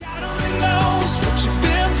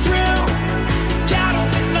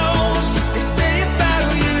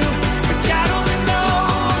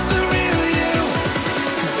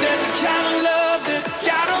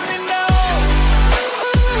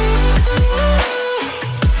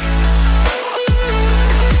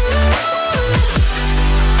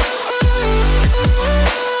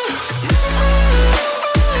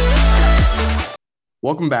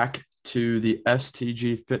Welcome back to the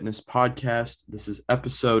STG Fitness Podcast. This is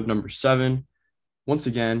episode number 7. Once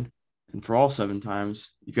again, and for all 7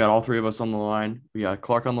 times, you've got all 3 of us on the line. We got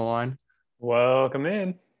Clark on the line, Welcome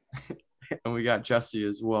in. and we got Jesse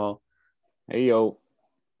as well. Hey, yo.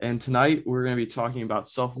 And tonight we're going to be talking about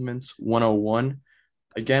Supplements 101.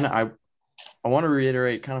 Again, I want to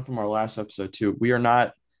reiterate kind of from our last episode too. We are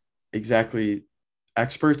not exactly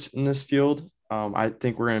experts in this field. I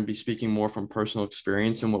think we're going to be speaking more from personal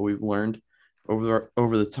experience and what we've learned over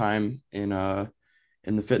the time in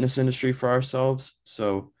the fitness industry for ourselves.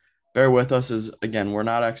 So bear with us, as again, we're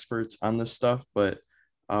not experts on this stuff, but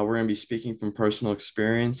we're going to be speaking from personal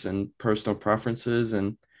experience and personal preferences,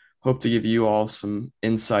 and hope to give you all some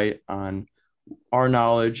insight on our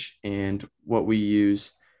knowledge and what we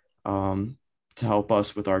use to help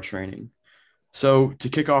us with our training. So to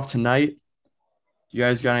kick off tonight, you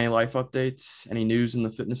guys got any life updates? Any news in the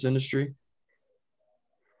fitness industry?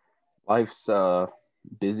 Life's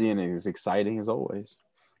busy and as exciting as always.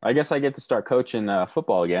 I guess I get to start coaching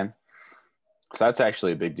football again. So that's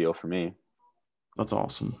actually a big deal for me. That's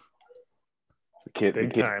awesome.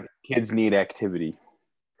 Kids need activity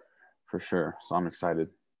for sure. So I'm excited.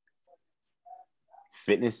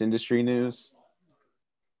 Fitness industry news?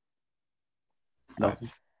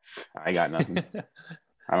 Nothing. I got nothing.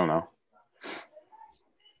 I don't know.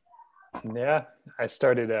 Yeah, I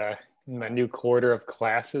started my new quarter of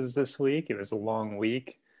classes this week. It was a long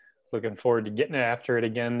week. Looking forward to getting after it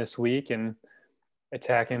again this week and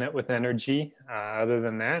attacking it with energy. Other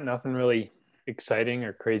than that, nothing really exciting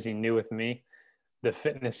or crazy new with me. The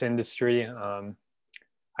fitness industry, I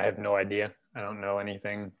have no idea. I don't know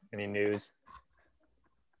anything, any news.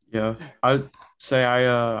 Yeah, I'd say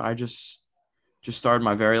I just started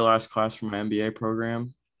my very last class from my MBA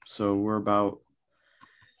program. So we're about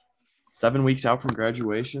 7 weeks out from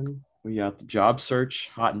graduation. We got the job search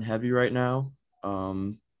hot and heavy right now.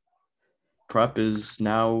 Prep is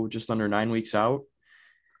now just under 9 weeks out.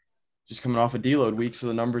 Just coming off a deload week, so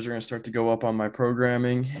the numbers are going to start to go up on my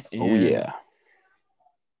programming. And oh, yeah.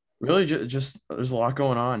 Really, just there's a lot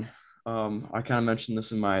going on. I kind of mentioned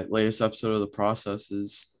this in my latest episode of the process.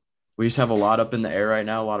 Is we just have a lot up in the air right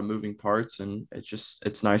now, a lot of moving parts, and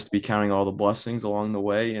it's nice to be counting all the blessings along the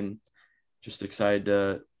way, and just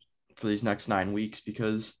excited for these next 9 weeks,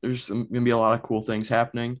 because there's going to be a lot of cool things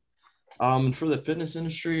happening. For the fitness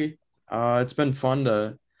industry, it's been fun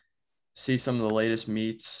to see some of the latest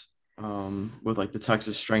meets with like the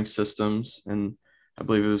Texas Strength Systems, and I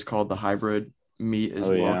believe it was called the hybrid meet as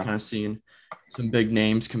well. Yeah. Kind of seeing some big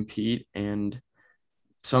names compete, and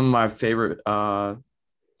some of my favorite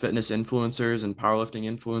fitness influencers and powerlifting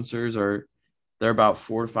influencers they're about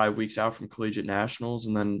 4 to 5 weeks out from collegiate nationals,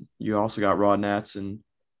 and then you also got Raw Nats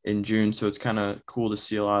in June. So it's kind of cool to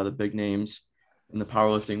see a lot of the big names in the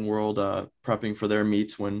powerlifting world prepping for their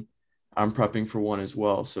meets when I'm prepping for one as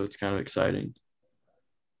well. So it's kind of exciting.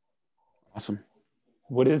 Awesome.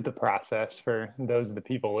 What is the process for those of the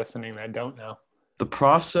people listening that don't know? The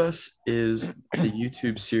process is the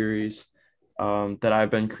YouTube series that I've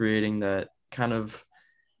been creating that kind of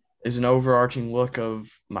is an overarching look of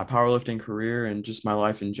my powerlifting career and just my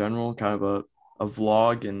life in general, kind of a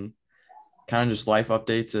vlog and kind of just life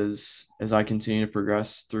updates as I continue to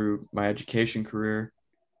progress through my education career,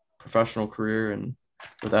 professional career, and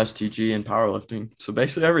with STG and powerlifting. So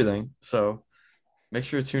basically everything. So make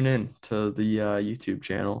sure to tune in to the YouTube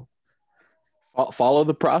channel. Follow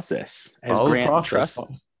the process. As Follow the Grant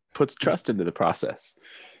process. puts trust into the process.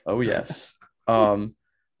 Oh yes.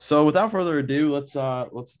 So without further ado,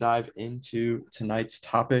 let's dive into tonight's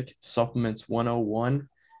topic, Supplements 101.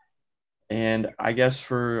 And I guess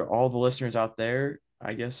for all the listeners out there,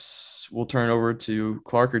 I guess we'll turn it over to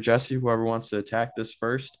Clark or Jesse, whoever wants to attack this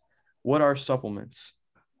first. What are supplements?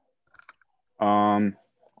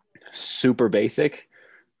 Super basic.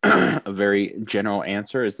 A very general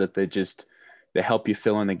answer is that they help you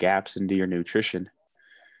fill in the gaps into your nutrition.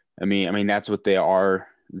 I mean that's what they are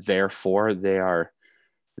there for.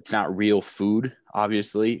 It's not real food,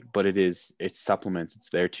 obviously, but it's supplements. It's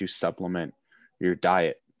there to supplement your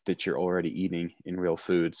diet that you're already eating in real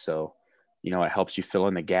food. So, it helps you fill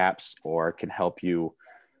in the gaps, or can help you,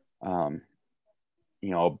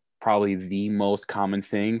 probably the most common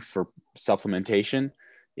thing for supplementation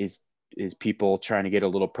is people trying to get a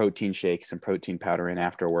little protein shakes and protein powder in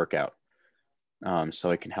after a workout. So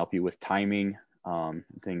it can help you with timing,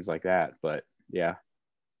 things like that. But yeah,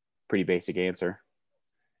 pretty basic answer.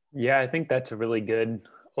 Yeah, I think that's a really good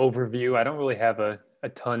overview. I don't really have a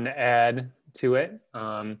ton to add to it.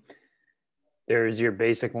 There's your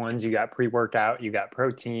basic ones. You got pre-workout, you got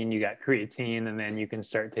protein, you got creatine, and then you can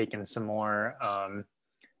start taking some more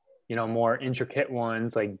more intricate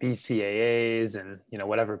ones like BCAAs and,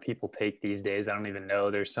 whatever people take these days. I don't even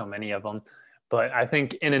know. There's so many of them. But I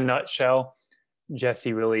think in a nutshell,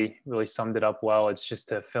 Jesse really, really summed it up well. It's just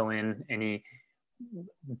to fill in any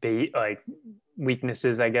like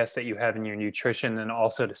weaknesses, I guess, that you have in your nutrition, and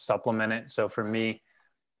also to supplement it. So for me,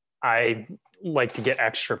 I like to get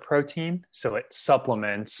extra protein. So it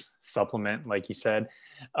supplement, like you said,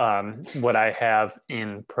 what I have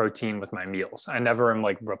in protein with my meals. I never am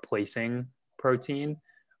like replacing protein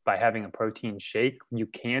by having a protein shake. You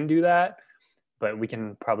can do that, but we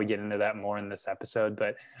can probably get into that more in this episode.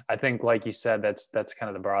 But I think, like you said, that's kind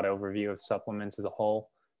of the broad overview of supplements as a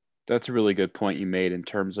whole. That's a really good point you made in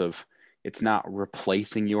terms of it's not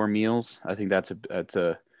replacing your meals. I think that's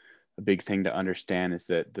a big thing to understand, is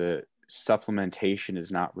that the supplementation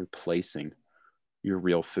is not replacing your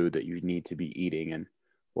real food that you need to be eating. And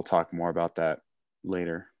we'll talk more about that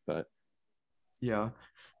later, but yeah.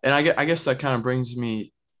 And I guess that kind of brings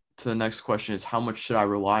me to the next question, is how much should I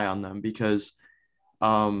rely on them? Because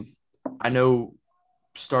I know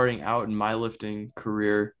starting out in my lifting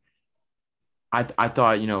career, I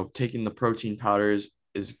thought, taking the protein powders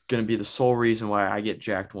is going to be the sole reason why I get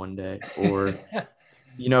jacked one day. Or,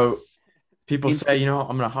 people say, I'm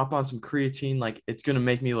going to hop on some creatine. Like, it's going to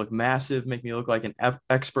make me look massive, make me look like an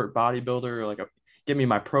expert bodybuilder, or like give me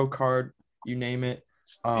my pro card, you name it.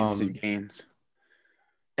 Instant gains.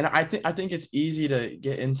 And I think it's easy to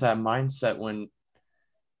get into that mindset when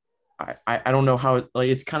I don't know how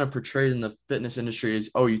it's kind of portrayed in the fitness industry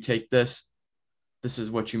is, oh, you take this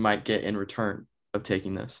is what you might get in return of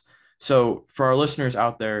taking this. So for our listeners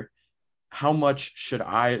out there, how much should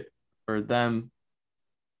they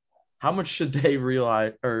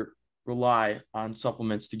rely on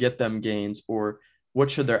supplements to get them gains, or what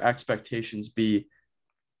should their expectations be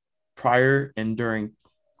prior and during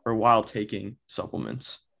or while taking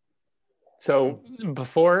supplements? So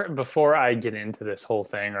before I get into this whole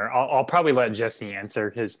thing, or I'll probably let Jesse answer,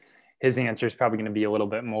 because his answer is probably going to be a little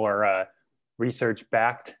bit more research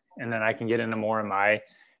backed, and then I can get into more of my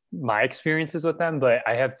experiences with them. But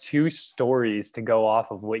I have two stories to go off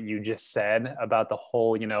of what you just said about the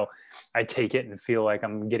whole, I take it and feel like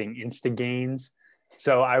I'm getting insta gains.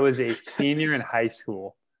 So I was a senior in high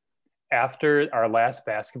school after our last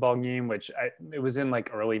basketball game, which it was in like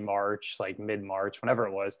early March, like mid-March, whenever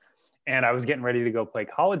it was. And I was getting ready to go play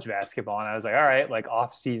college basketball. And I was like, all right, like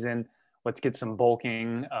off season, let's get some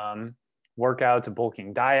bulking workouts, a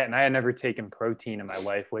bulking diet. And I had never taken protein in my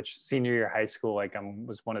life, which senior year of high school, like I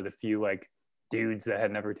was one of the few like dudes that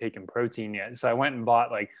had never taken protein yet. So I went and bought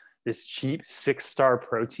like this cheap 6-star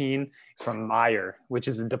protein from Meijer, which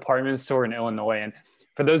is a department store in Illinois. And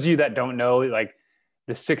for those of you that don't know, like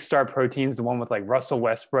the 6-star protein is the one with like Russell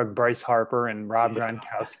Westbrook, Bryce Harper, and Rob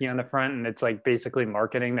Gronkowski on the front. And it's like basically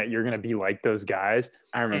marketing that you're going to be like those guys.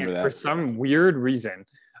 I remember that. For some weird reason,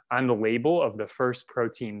 on the label of the first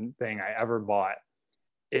protein thing I ever bought,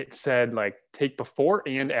 it said like take before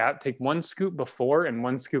and take 1 scoop before and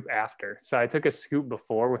 1 scoop after. So I took a scoop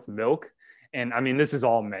before with milk. And I mean, this is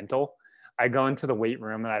all mental. I go into the weight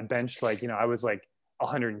room and I benched like, I was like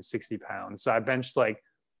 160 pounds. So I benched like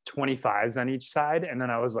 25s on each side. And then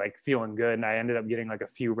I was like feeling good. And I ended up getting like a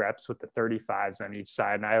few reps with the 35s on each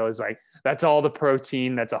side. And I was like, that's all the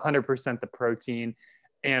protein. That's 100% the protein.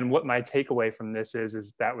 And what my takeaway from this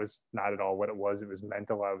is that was not at all what it was. It was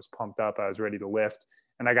mental. I was pumped up. I was ready to lift,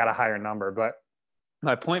 and I got a higher number. But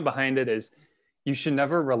my point behind it is you should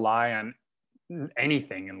never rely on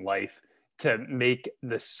anything in life to make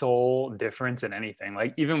the sole difference in anything.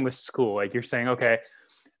 Like even with school, like you're saying, okay,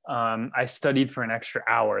 I studied for an extra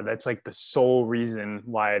hour. That's like the sole reason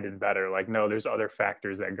why I did better. Like, no, there's other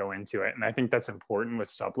factors that go into it. And I think that's important with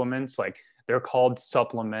supplements. Like they're called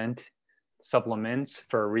supplements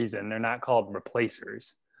for a reason. They're not called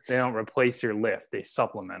replacers. They don't replace your lift. They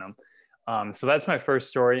supplement them. So that's my first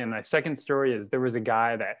story. And my second story is there was a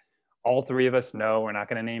guy that all three of us know. We're not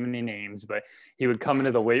going to name any names, but he would come into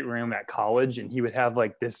the weight room at college and he would have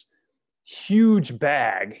like this huge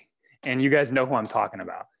bag. And you guys know who I'm talking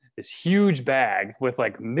about. This huge bag with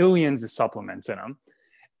like millions of supplements in them.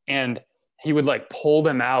 And he would like pull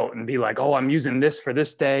them out and be like, oh, I'm using this for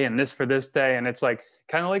this day and this for this day. And it's like,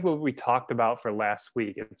 kind of like what we talked about for last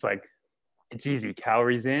week. It's like, it's easy.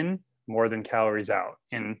 Calories in, more than calories out.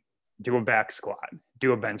 And do a back squat,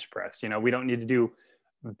 do a bench press. We don't need to do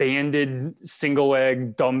banded single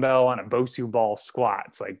leg dumbbell on a Bosu ball squat.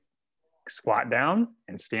 It's like squat down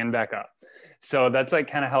and stand back up. So that's like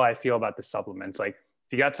kind of how I feel about the supplements. Like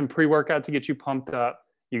if you got some pre-workout to get you pumped up,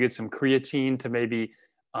 you get some creatine to maybe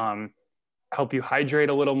help you hydrate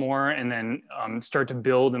a little more, and then start to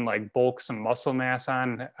build and like bulk some muscle mass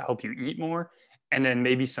on, help you eat more. And then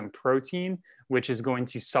maybe some protein, which is going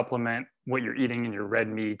to supplement what you're eating in your red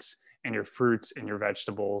meats and your fruits and your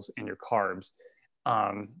vegetables and your carbs.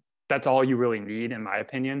 That's all you really need, in my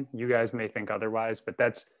opinion. You guys may think otherwise, but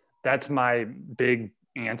that's my big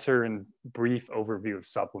answer and brief overview of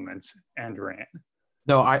supplements and rant.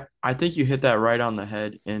 No, I think you hit that right on the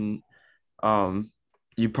head, and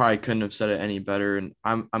you probably couldn't have said it any better. And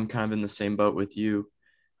I'm kind of in the same boat with you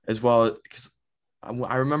as well, because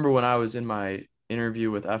I remember when I was in my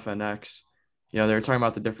interview with FNX, they were talking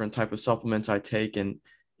about the different type of supplements I take, and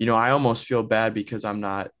I almost feel bad because I'm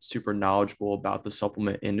not super knowledgeable about the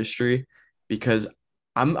supplement industry, because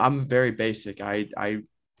I'm very basic. I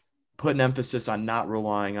put an emphasis on not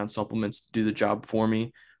relying on supplements to do the job for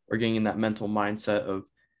me, or getting in that mental mindset of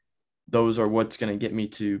those are what's going to get me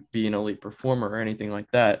to be an elite performer or anything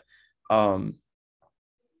like that. So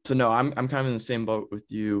no, I'm kind of in the same boat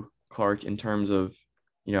with you, Clark, in terms of,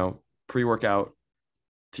 pre-workout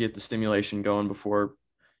to get the stimulation going before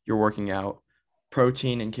you're working out,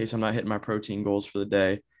 protein in case I'm not hitting my protein goals for the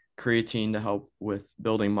day, creatine to help with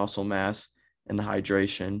building muscle mass and the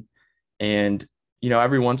hydration. And,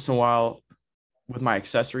 every once in a while with my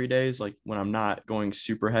accessory days, like when I'm not going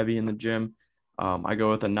super heavy in the gym, I go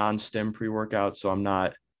with a non-stim pre-workout. So I'm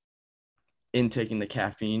not intaking the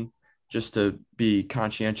caffeine, just to be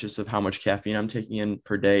conscientious of how much caffeine I'm taking in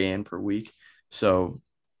per day and per week. So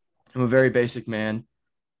I'm a very basic man.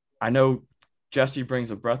 I know Jesse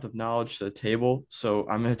brings a breadth of knowledge to the table, so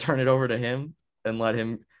I'm going to turn it over to him and let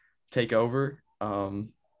him take over.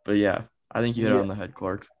 But yeah, I think you hit it on the head,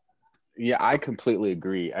 Clark. Yeah, I completely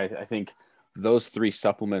agree. I think those three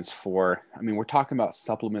supplements we're talking about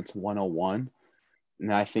supplements 101.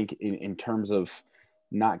 And I think in terms of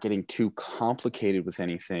not getting too complicated with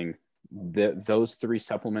anything, those three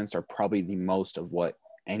supplements are probably the most of what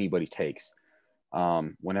anybody takes.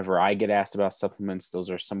 Whenever I get asked about supplements, those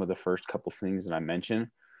are some of the first couple things that I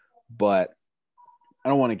mention. But I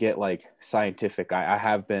don't want to get like scientific. I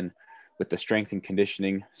have been with the strength and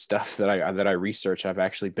conditioning stuff that I research. I've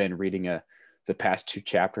actually been reading the past 2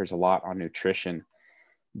 chapters a lot on nutrition.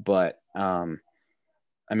 But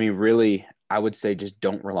really, I would say just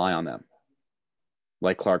don't rely on them.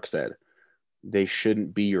 Like Clark said, they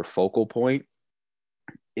shouldn't be your focal point.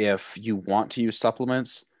 If you want to use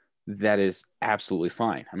supplements, that is absolutely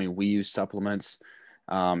fine. We use supplements,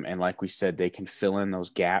 and like we said, they can fill in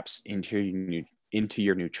those gaps into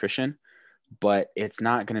your nutrition, but it's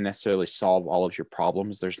not going to necessarily solve all of your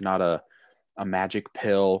problems. There's not a magic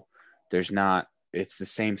pill. It's the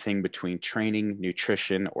same thing between training,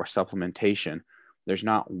 nutrition, or supplementation. There's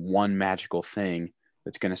not one magical thing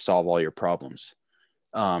that's going to solve all your problems.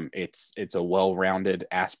 It's a well-rounded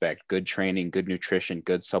aspect: good training, good nutrition,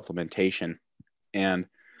 good supplementation. And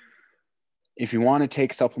if you want to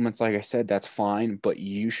take supplements, like I said, that's fine, but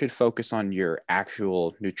you should focus on your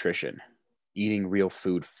actual nutrition, eating real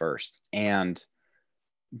food first. And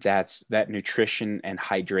that nutrition and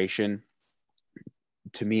hydration,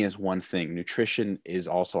 to me, is one thing. Nutrition is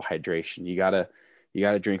also hydration. You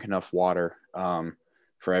gotta drink enough water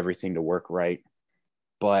for everything to work right.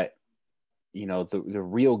 But the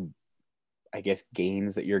real, I guess,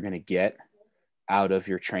 gains that you're going to get out of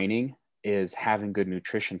your training is having good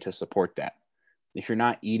nutrition to support that. If you're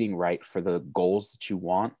not eating right for the goals that you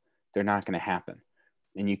want, they're not going to happen.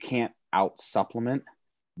 And you can't out supplement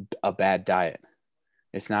a bad diet.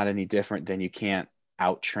 It's not any different than you can't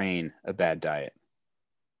out train a bad diet.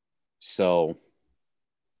 So,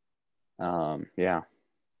 yeah.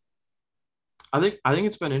 I think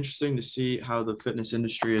it's been interesting to see how the fitness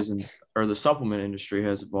industry or the supplement industry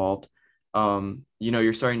has evolved.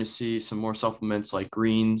 You're starting to see some more supplements like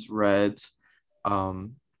greens, reds.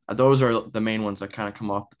 Those are the main ones that kind of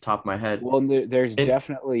come off the top of my head. Well, there's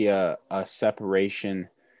definitely a separation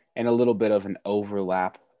and a little bit of an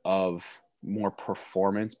overlap of more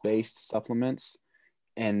performance-based supplements.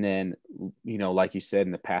 And then, like you said,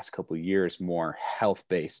 in the past couple of years, more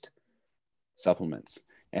health-based supplements.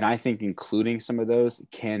 And I think including some of those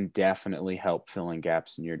can definitely help fill in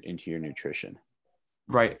gaps into your nutrition.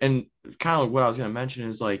 Right. And kind of what I was going to mention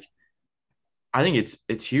is like, I think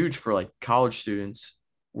it's huge for like college students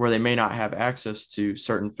where they may not have access to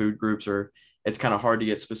certain food groups, or it's kind of hard to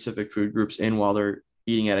get specific food groups in while they're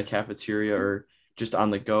eating at a cafeteria or just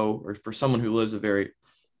on the go, or for someone who lives a very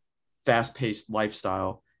fast-paced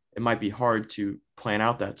lifestyle, it might be hard to plan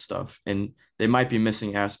out that stuff. And they might be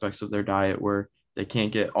missing aspects of their diet where they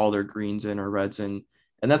can't get all their greens in or reds in.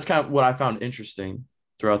 And that's kind of what I found interesting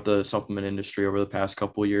throughout the supplement industry over the past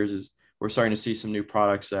couple of years, is we're starting to see some new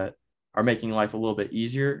products that are making life a little bit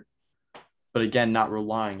easier, but again, not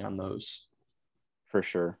relying on those. For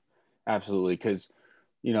sure. Absolutely. Because,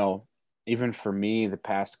 you know, even for me, the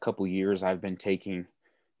past couple years, I've been taking,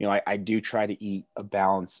 I do try to eat a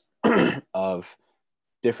balance of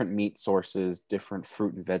different meat sources, different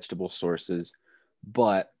fruit and vegetable sources,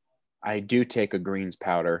 but I do take a greens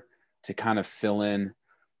powder to kind of fill in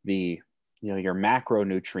the, your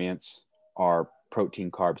macronutrients are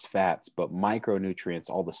protein, carbs, fats, but micronutrients,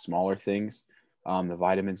 all the smaller things, the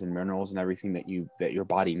vitamins and minerals and everything that your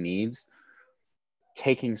body needs.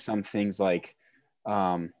 Taking some things like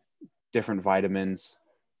different vitamins,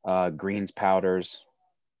 greens powders,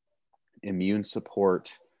 immune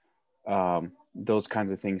support, those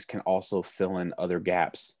kinds of things can also fill in other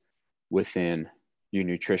gaps within your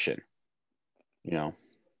nutrition, Yeah,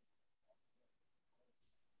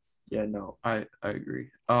 no, I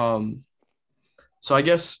agree. So I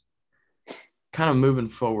guess kind of moving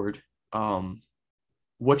forward,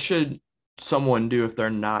 what should someone do if they're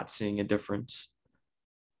not seeing a difference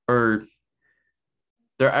or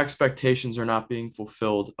their expectations are not being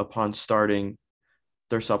fulfilled upon starting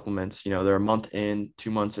their supplements? They're a month in,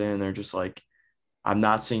 2 months in, they're just like, I'm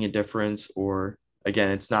not seeing a difference, or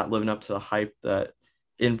again, it's not living up to the hype that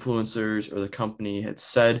influencers or the company had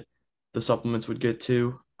said the supplements would get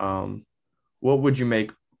to. What would you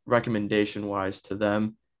make recommendation wise to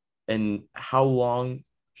them, and how long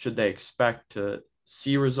should they expect to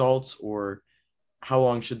see results, or how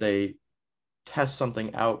long should they test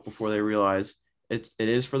something out before they realize it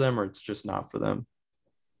is for them or it's just not for them?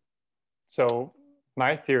 So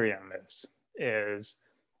my theory on this is,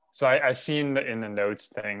 so I seen in the notes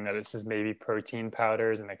thing that it says maybe protein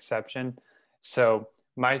powder is an exception. So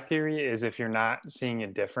my theory is if you're not seeing a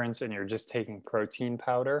difference and you're just taking protein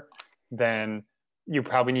powder, then you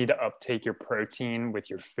probably need to uptake your protein with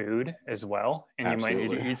your food as well. And you might need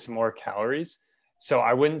to Absolutely. eat some more calories. So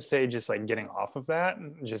I wouldn't say just like getting off of that,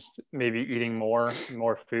 just maybe eating more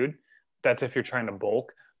food. That's if you're trying to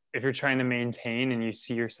bulk. If you're trying to maintain and you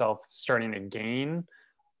see yourself starting to gain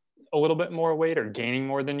a little bit more weight or gaining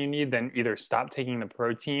more than you need, then either stop taking the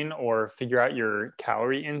protein or figure out your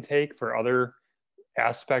calorie intake for other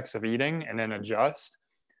aspects of eating and then adjust.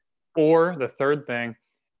 Or the third thing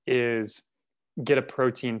is get a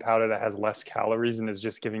protein powder that has less calories and is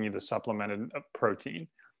just giving you the supplemented protein.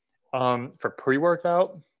 For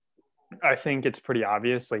pre-workout, I think it's pretty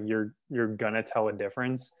obvious. Like you're gonna tell a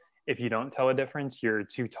difference. If you don't tell a difference, you're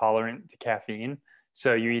too tolerant to caffeine.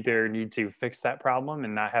 So you either need to fix that problem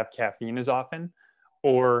and not have caffeine as often,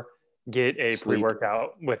 or get a Sleep.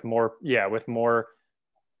 pre-workout with more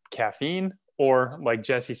caffeine, or like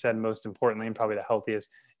Jesse said, most importantly and probably the healthiest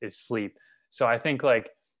is sleep. So I think like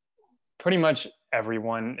pretty much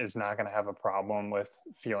everyone is not going to have a problem with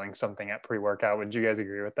feeling something at pre-workout. Would you guys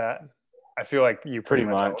agree with that? I feel like you pretty Pretty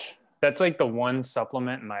much much. that's like the one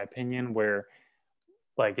supplement in my opinion where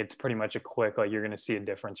like it's pretty much a quick, like you're going to see a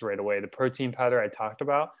difference right away. The protein powder I talked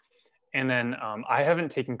about. And then I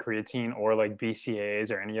haven't taken creatine or like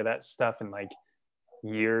BCAAs or any of that stuff in like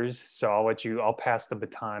years. So I'll pass the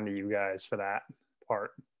baton to you guys for that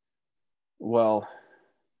part. Well,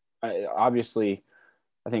 obviously,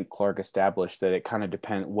 I think Clark established that it kind of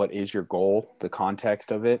depends what is your goal, the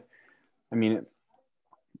context of it. I mean,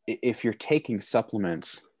 if you're taking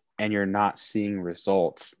supplements and you're not seeing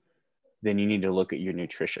results, then you need to look at your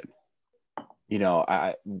nutrition.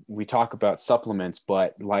 We talk about supplements,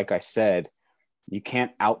 but like I said, you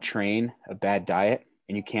can't out train a bad diet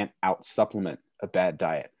and you can't out supplement a bad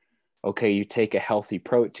diet. Okay, you take a healthy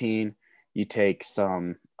protein, you take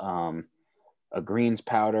some a greens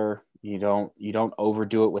powder. You don't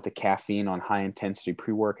overdo it with the caffeine on high intensity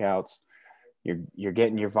pre-workouts. You're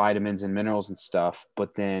getting your vitamins and minerals and stuff,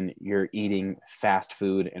 but then you're eating fast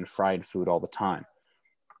food and fried food all the time.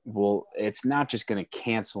 Well, it's not just going to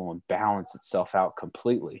cancel and balance itself out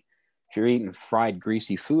completely. If you're eating fried,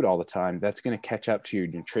 greasy food all the time, that's going to catch up to your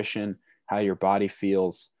nutrition, how your body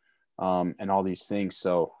feels, and all these things.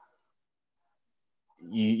 So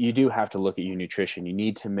you do have to look at your nutrition. You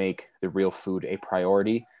need to make the real food a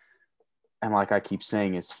priority. And like I keep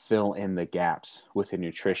saying, is fill in the gaps with your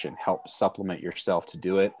nutrition, help supplement yourself to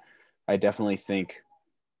do it. I definitely think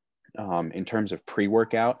in terms of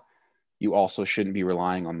pre-workout, you also shouldn't be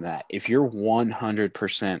relying on that. If you're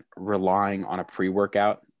 100% relying on a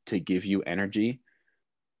pre-workout to give you energy,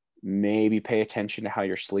 maybe pay attention to how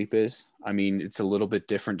your sleep is. I mean, it's a little bit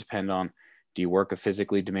different depending on, do you work a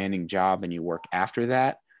physically demanding job and you work after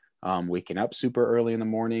that, waking up super early in the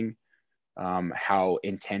morning? How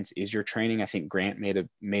intense is your training? I think Grant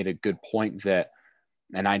made a good point that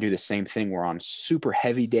And I do the same thing where on super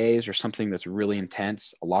heavy days or something that's really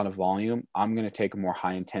intense, a lot of volume, I'm going to take a more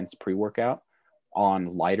high intense pre-workout.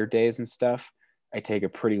 On lighter days and stuff, I take a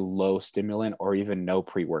pretty low stimulant or even no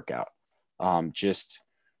pre-workout. Just,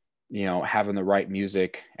 having the right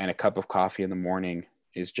music and a cup of coffee in the morning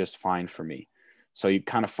is just fine for me. So you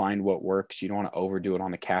kind of find what works. You don't want to overdo it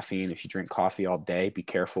on the caffeine. If you drink coffee all day, be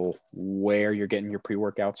careful where you're getting your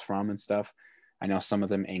pre-workouts from and stuff. I know some of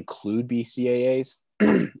them include BCAAs,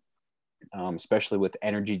 especially with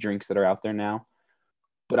energy drinks that are out there now.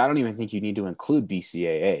 But I don't even think you need to include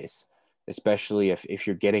BCAAs, especially if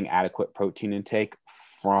you're getting adequate protein intake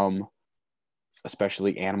from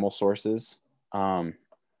especially animal sources.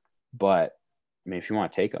 But I mean, if you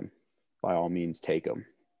want to take them, by all means, take them.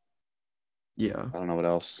 Yeah. I don't know what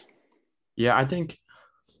else. Yeah, I think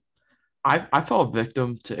I fell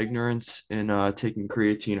victim to ignorance in taking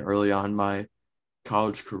creatine early on in my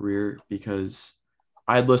college career because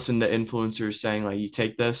I had listened to influencers saying like, you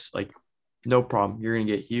take this, like, no problem, you're gonna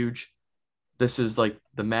get huge. This is like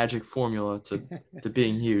the magic formula to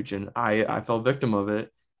being huge, and I fell victim of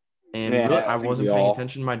it, and really Yeah, I I think wasn't we paying all.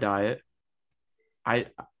 attention to my diet. I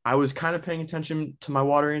I was kind of paying attention to my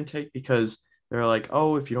water intake because they're like,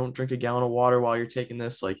 oh, if you don't drink a gallon of water while you're taking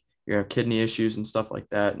this, like you're gonna have kidney issues and stuff like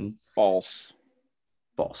that. And False.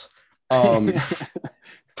 false. Um,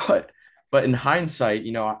 but in hindsight,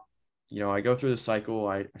 I go through the cycle.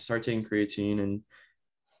 I start taking creatine, and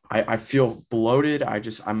I feel bloated.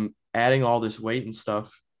 I'm adding all this weight and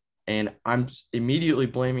stuff, and I'm immediately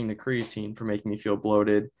blaming the creatine for making me feel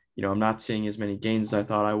bloated. I'm not seeing as many gains as I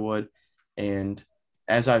thought I would, and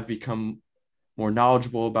as I've become more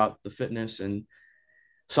knowledgeable about the fitness and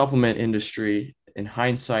supplement industry, in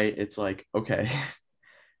hindsight, it's like, okay,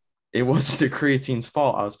 it wasn't the creatine's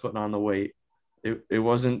fault I was putting on the weight. It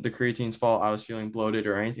wasn't the creatine's fault I was feeling bloated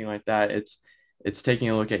or anything like that. It's taking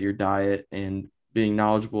a look at your diet and being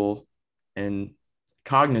knowledgeable and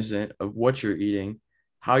cognizant of what you're eating,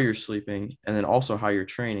 how you're sleeping, and then also how you're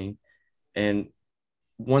training. And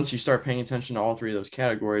once you start paying attention to all three of those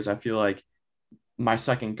categories, I feel like my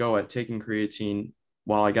second go at taking creatine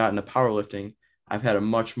while I got into powerlifting, I've had a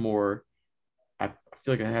much more I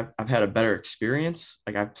feel like I've had a better experience.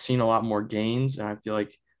 Like I've seen a lot more gains, and I feel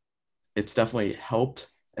like it's definitely helped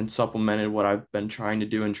and supplemented what I've been trying to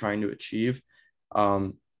do and trying to achieve.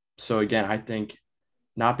 Um, so again, I think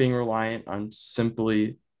not being reliant on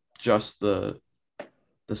simply just the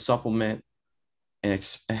supplement and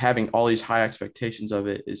having all these high expectations of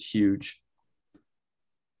it is huge.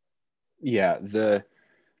 Yeah,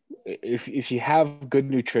 if you have good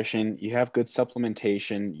nutrition, you have good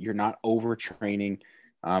supplementation, you're not overtraining,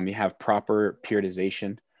 you have proper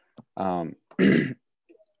periodization,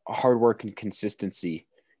 hard work and consistency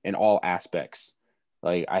in all aspects.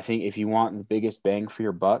 Like I think if you want the biggest bang for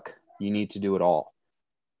your buck, you need to do it all.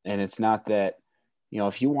 And it's not that,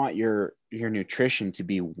 if you want your nutrition to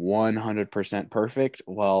be 100% perfect,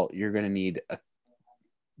 well, you're going to need a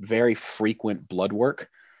very frequent blood work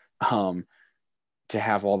to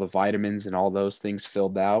have all the vitamins and all those things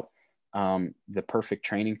filled out, the perfect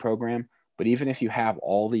training program. But even if you have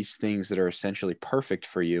all these things that are essentially perfect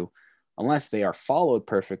for you, unless they are followed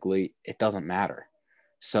perfectly, it doesn't matter.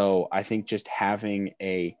 So I think just having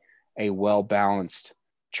a well-balanced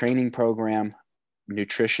training program,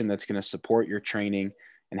 nutrition that's going to support your training,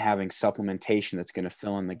 and having supplementation that's going to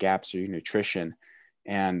fill in the gaps of your nutrition.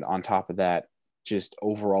 And on top of that, just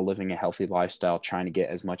overall living a healthy lifestyle, trying to get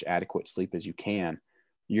as much adequate sleep as you can,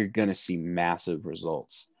 you're going to see massive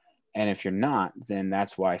results. And if you're not, then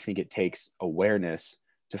that's why I think it takes awareness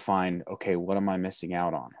to find, okay, what am I missing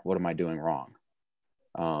out on? What am I doing wrong?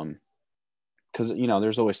 Because,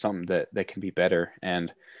 there's always something that can be better.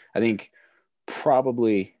 And I think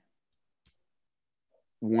probably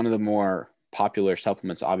one of the more popular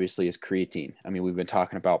supplements, obviously, is creatine. I mean, we've been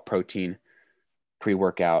talking about protein,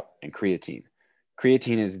 pre-workout, and creatine.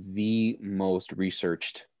 Creatine is the most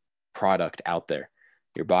researched product out there.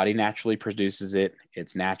 Your body naturally produces it.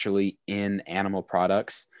 It's naturally in animal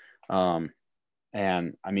products. And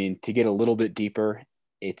I mean, to get a little bit deeper,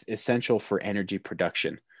 it's essential for energy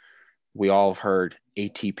production. We all have heard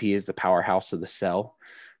ATP is the powerhouse of the cell.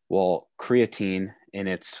 Well, creatine in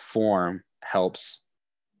its form helps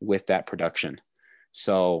with that production.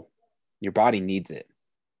 So your body needs it.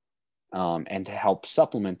 And to help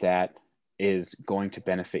supplement that is going to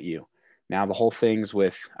benefit you. Now, the whole thing's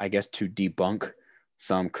with, I guess, to debunk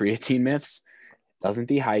some creatine myths, doesn't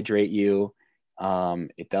dehydrate you.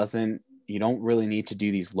 You don't really need to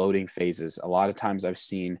do these loading phases. A lot of times I've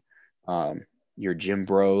seen your gym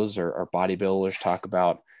bros or bodybuilders talk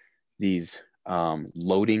about these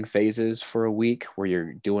loading phases for a week where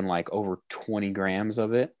you're doing like over 20 grams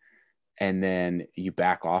of it, and then you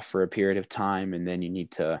back off for a period of time, and then you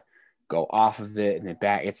need to go off of it and then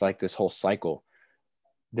back. It's like this whole cycle.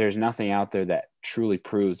 There's nothing out there that truly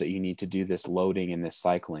proves that you need to do this loading and this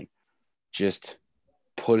cycling. Just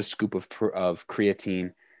put a scoop of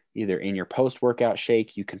creatine either in your post-workout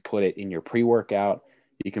shake. You can put it in your pre-workout.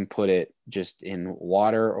 You can put it just in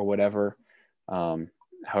water or whatever.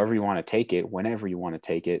 However you want to take it, whenever you want to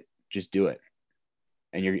take it, just do it.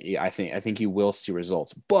 And I think you will see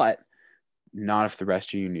results, but not if the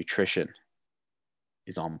rest of your nutrition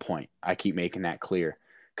is on point. I keep making that clear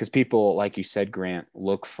because people, like you said, Grant,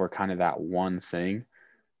 look for kind of that one thing.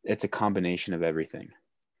 It's a combination of everything.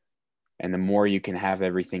 And the more you can have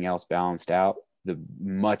everything else balanced out, the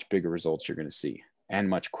much bigger results you're going to see and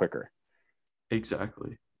much quicker.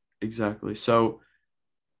 Exactly. So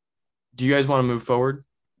do you guys want to move forward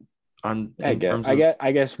on? I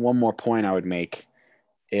guess one more point I would make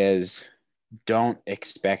is don't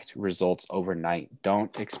expect results overnight.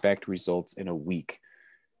 Don't expect results in a week.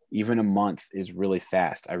 Even a month is really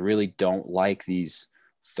fast. I really don't like these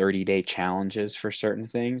 30-day challenges for certain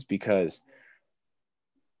things because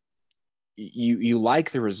you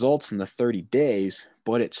like the results in the 30 days,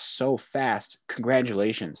 but it's so fast.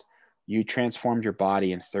 Congratulations. You transformed your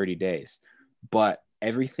body in 30 days. But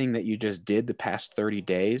everything that you just did the past 30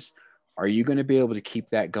 days, are you going to be able to keep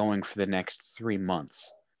that going for the next 3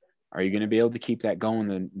 months? Are you going to be able to keep that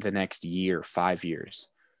going the next year, 5 years?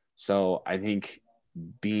 So I think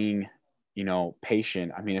being,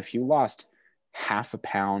 patient. I mean, if you lost half a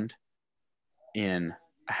pound a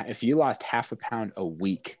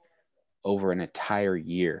week over an entire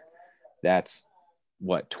year, that's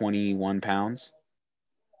what, 21 pounds?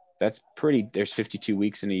 That's pretty, there's 52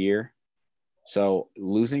 weeks in a year. So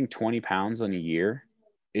losing 20 pounds in a year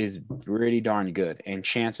is pretty darn good. And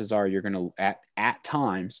chances are you're going to, at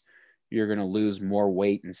times, you're going to lose more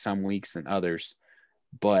weight in some weeks than others.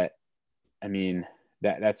 But I mean,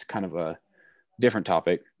 that's kind of a different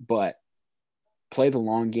topic, but play the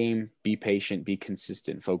long game, be patient, be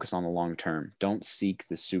consistent, focus on the long term. Don't seek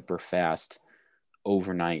the super fast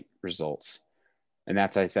overnight results. And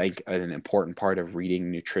that's, I think, an important part of reading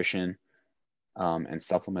nutrition and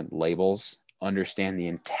supplement labels. Understand the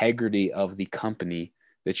integrity of the company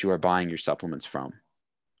that you are buying your supplements from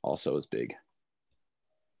also is big.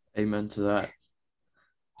 Amen to that.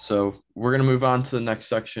 So we're going to move on to the next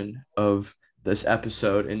section of this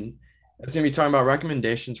episode, and it's going to be talking about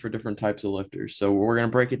recommendations for different types of lifters. So we're going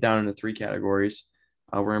to break it down into 3 categories.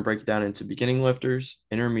 We're going to break it down into beginning lifters,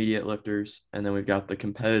 intermediate lifters, and then we've got the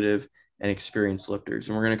competitive and experienced lifters.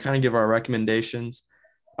 And we're going to kind of give our recommendations,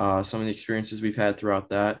 some of the experiences we've had throughout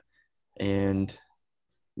that, and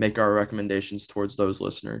make our recommendations towards those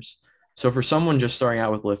listeners. So for someone just starting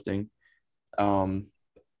out with lifting,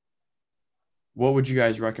 what would you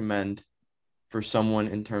guys recommend for someone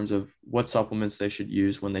in terms of what supplements they should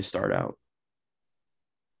use when they start out?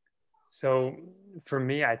 So for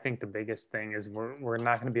me, I think the biggest thing is we're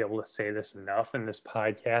not going to be able to say this enough in this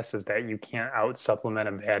podcast is that you can't out supplement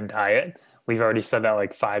a bad diet. We've already said that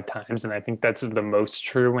like 5 times. And I think that's the most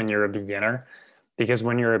true when you're a beginner, because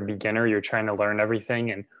when you're a beginner, you're trying to learn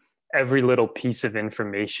everything, and every little piece of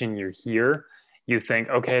information you hear, you think,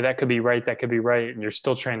 okay, that could be right. And you're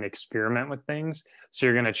still trying to experiment with things. So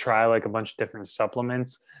you're going to try like a bunch of different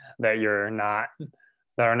supplements that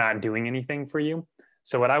are not doing anything for you.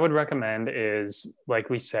 So what I would recommend is, like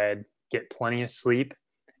we said, get plenty of sleep.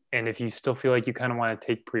 And if you still feel like you kind of want to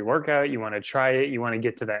take pre-workout, you want to try it, you want to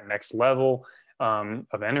get to that next level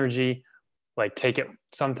of energy, like take it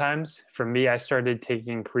sometimes. For me, I started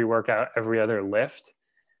taking pre-workout every other lift,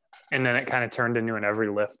 and then it kind of turned into an every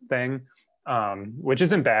lift thing, which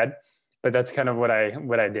isn't bad, but that's kind of what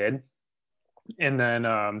I did. And then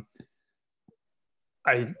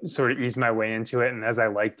I sort of eased my way into it. And as I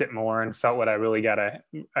liked it more and felt what I really got a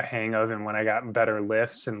hang of, and when I got better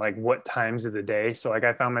lifts and like what times of the day. So like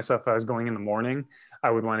I found myself, if I was going in the morning, I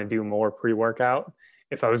would want to do more pre-workout.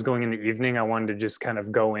 If I was going in the evening, I wanted to just kind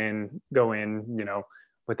of go in,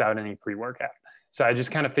 without any pre-workout. So I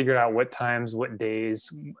just kind of figured out what times, what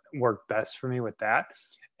days worked best for me with that.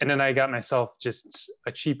 And then I got myself just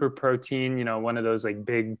a cheaper protein, one of those like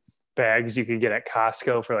big bags you could get at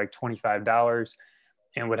Costco for like $25,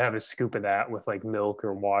 and would have a scoop of that with like milk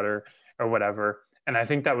or water or whatever. And I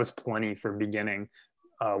think that was plenty for beginning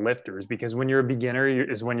lifters, because when you're a beginner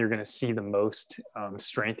is when you're going to see the most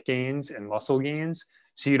strength gains and muscle gains.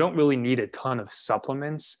 So you don't really need a ton of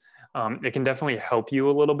supplements. It can definitely help you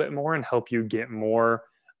a little bit more and help you get more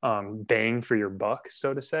bang for your buck,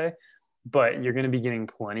 so to say. but you're going to be getting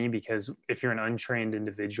plenty, because if you're an untrained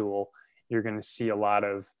individual, you're going to see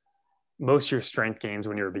most of your strength gains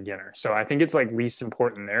when you're a beginner. So I think it's like least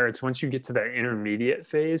important there. It's once you get to that intermediate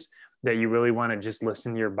phase that you really want to just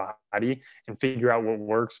listen to your body and figure out what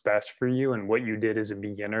works best for you and what you did as a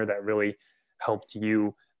beginner that really helped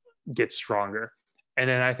you get stronger. And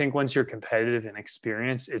then I think once you're competitive and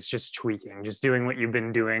experienced, it's just tweaking, just doing what you've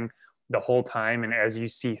been doing the whole time. And as you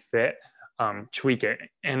see fit, tweak it.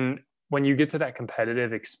 And when you get to that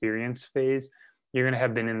competitive experience phase, you're going to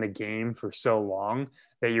have been in the game for so long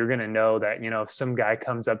that you're going to know that, if some guy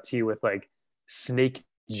comes up to you with like snake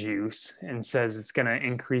juice and says it's going to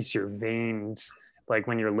increase your veins, like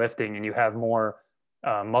when you're lifting and you have more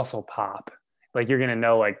muscle pop, like you're going to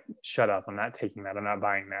know, like, shut up, I'm not taking that, I'm not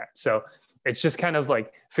buying that. So it's just kind of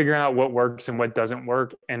like figuring out what works and what doesn't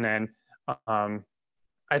work. And then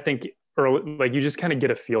I think early, like, you just kind of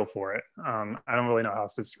get a feel for it. I don't really know how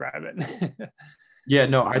else to describe it. Yeah,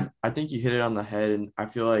 no, I think you hit it on the head. And I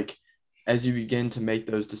feel like as you begin to make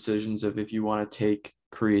those decisions of if you want to take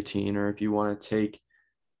creatine or if you want to take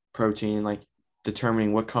protein, like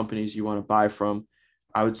determining what companies you want to buy from,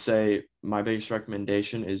 I would say my biggest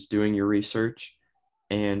recommendation is doing your research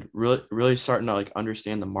and really starting to like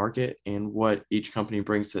understand the market and what each company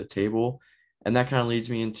brings to the table. And that kind of leads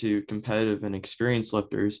me into competitive and experienced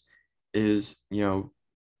lifters is,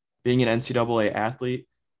 being an NCAA athlete,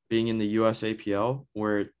 being in the USAPL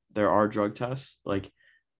where there are drug tests, like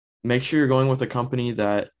make sure you're going with a company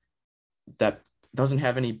that doesn't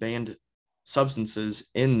have any banned substances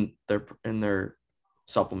in their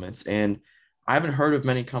supplements. And I haven't heard of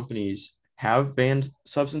many companies have banned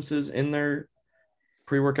substances in their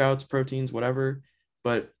pre-workouts, proteins, whatever.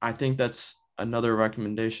 But I think that's another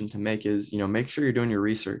recommendation to make is, make sure you're doing your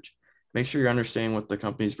research. Make sure you're understanding what the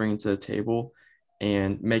company's bringing to the table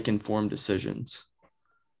and make informed decisions.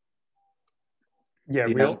 Yeah,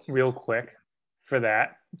 real quick for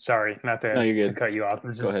that. Sorry, not to cut you off.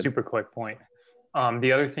 This is a super quick point.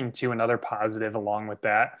 The other thing too, another positive along with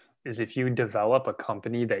that is if you develop a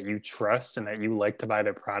company that you trust and that you like to buy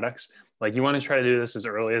their products, like you want to try to do this as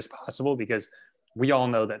early as possible, because we all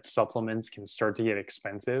know that supplements can start to get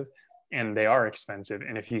expensive, and they are expensive.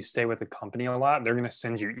 And if you stay with a company a lot, they're going to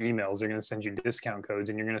send you emails, they're going to send you discount codes,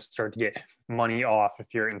 and you're going to start to get money off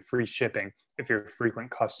if you're in free shipping, if you're a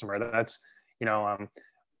frequent customer. That's,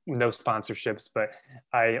 no sponsorships, but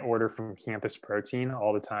I order from Campus Protein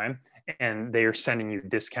all the time, and they are sending you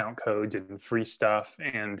discount codes and free stuff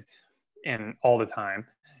and all the time.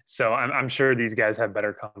 So I'm sure these guys have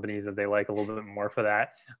better companies that they like a little bit more for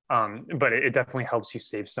that. But it definitely helps you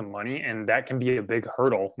save some money, and that can be a big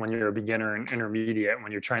hurdle when you're a beginner and intermediate,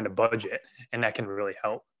 when you're trying to budget, and that can really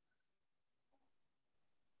help.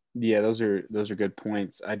 Yeah, those are good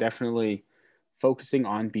points. I definitely, focusing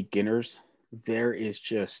on beginners, there is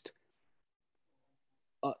just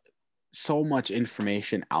so much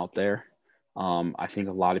information out there. I think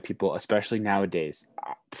a lot of people, especially nowadays,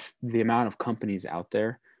 the amount of companies out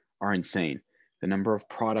there are insane. The number of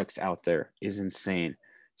products out there is insane.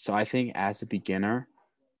 So I think as a beginner,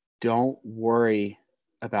 don't worry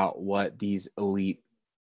about what these elite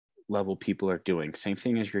level people are doing. Same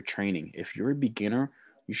thing as your training. If you're a beginner,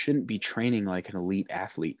 you shouldn't be training like an elite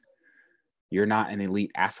athlete. You're not an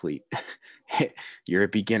elite athlete. You're a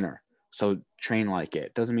beginner. So train like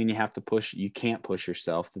it. Doesn't mean you have to push. You can't push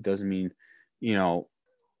yourself. That doesn't mean,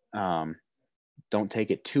 don't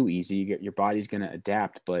take it too easy. Your body's going to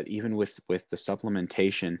adapt. But even with the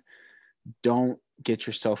supplementation, don't get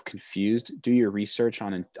yourself confused. Do your research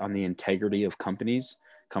on the integrity of companies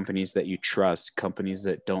that you trust, companies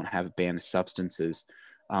that don't have banned substances,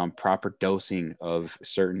 proper dosing of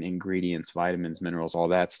certain ingredients, vitamins, minerals, all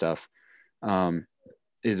that stuff.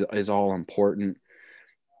 Is all important.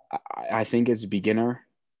 I think as a beginner,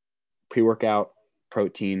 pre-workout,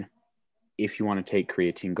 protein. If you want to take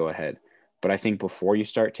creatine, go ahead. But I think before you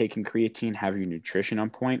start taking creatine, have your nutrition on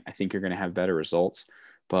point. I think you're going to have better results.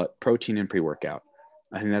 But protein and pre-workout,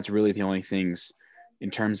 I think that's really the only things in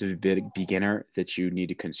terms of a beginner that you need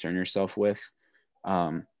to concern yourself with.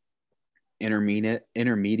 Intermediate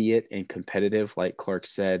and competitive, like Clark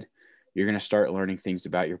said, you're going to start learning things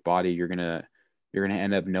about your body. You're going to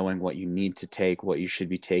end up knowing what you need to take, what you should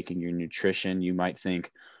be taking, your nutrition. You might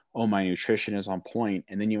think, oh, my nutrition is on point.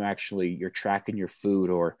 And then you're tracking your food,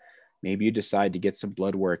 or maybe you decide to get some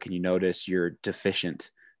blood work and you notice you're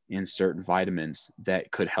deficient in certain vitamins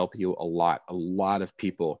that could help you a lot. A lot of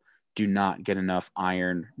people do not get enough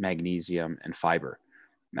iron, magnesium, and fiber.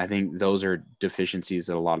 I think those are deficiencies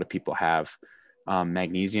that a lot of people have.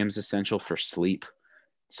 Magnesium is essential for sleep.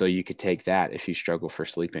 So you could take that if you struggle for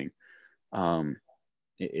sleeping.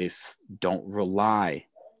 if don't rely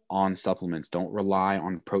on supplements, don't rely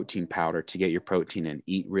on protein powder to get your protein in,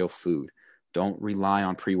 eat real food. Don't rely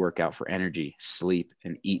on pre-workout for energy, sleep,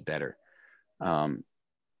 and eat better.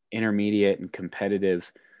 Intermediate and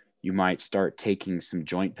competitive, you might start taking some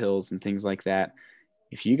joint pills and things like that.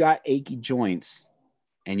 If you got achy joints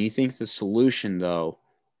and you think the solution, though,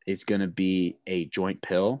 is going to be a joint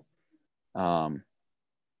pill,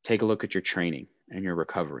 take a look at your training and your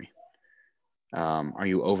recovery. Are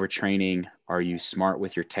you overtraining? Are you smart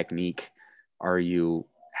with your technique? Are you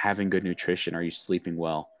having good nutrition? Are you sleeping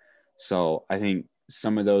well? So I think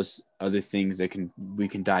some of those other things that we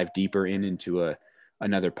can dive deeper into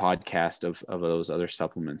another podcast of those other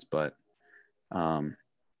supplements. But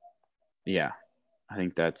yeah, I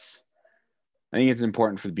think it's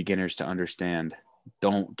important for the beginners to understand,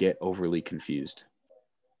 don't get overly confused.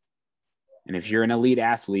 And if you're an elite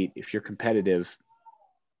athlete, if you're competitive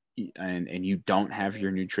and you don't have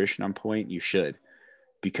your nutrition on point, you should,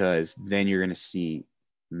 because then you're going to see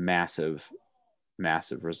massive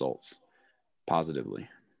results positively.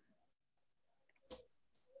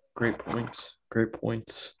 Great points.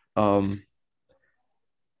 Do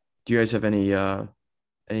you guys have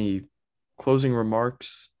any closing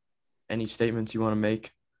remarks, any statements you want to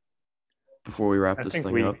make before we wrap this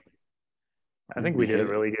thing up? I think we did a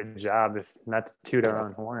really good job, if not to toot our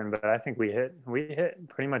own horn, but I think we hit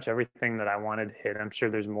pretty much everything that I wanted to hit. I'm sure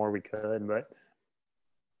there's more we could, but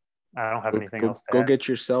I don't have anything else to add. Get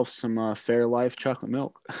yourself some Fairlife chocolate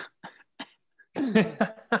milk. Hey,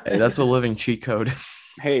 that's a living cheat code.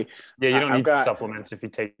 Hey, yeah, you don't need supplements if you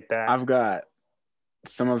take that. I've got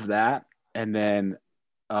some of that, and then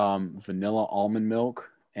vanilla almond milk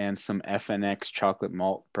and some FNX chocolate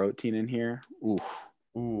malt protein in here.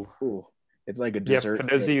 Ooh. It's like a dessert.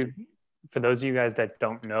 Yeah, for those of you guys that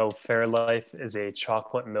don't know, Fairlife is a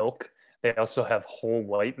chocolate milk. They also have whole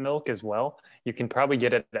white milk as well. You can probably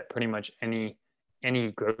get it at pretty much any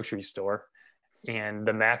grocery store. And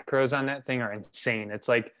the macros on that thing are insane. It's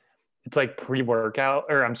like pre-workout,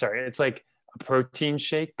 or I'm sorry, it's like a protein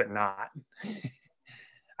shake, but not.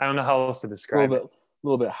 I don't know how else to describe it. A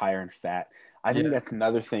little bit higher in fat. I think that's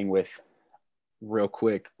another thing with, real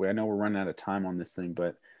quick, I know we're running out of time on this thing,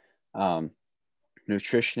 but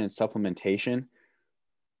nutrition and supplementation,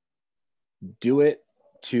 do it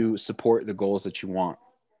to support the goals that you want.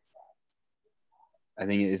 I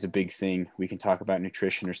think it is a big thing. We can talk about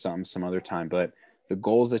nutrition or something some other time, but the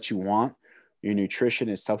goals that you want, your nutrition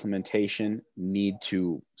and supplementation need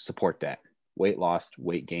to support that. Weight loss,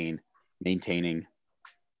 weight gain, maintaining,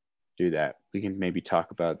 do that. We can maybe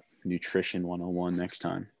talk about nutrition 101 next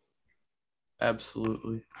time.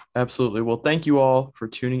 Absolutely. Well, thank you all for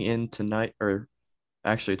tuning in tonight, or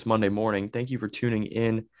actually it's Monday morning. Thank you for tuning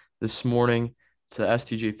in this morning to the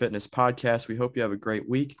STG Fitness Podcast. We hope you have a great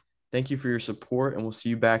week. Thank you for your support, and we'll see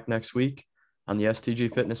you back next week on the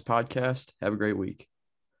STG Fitness Podcast. Have a great week.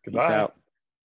 Goodbye. Peace out.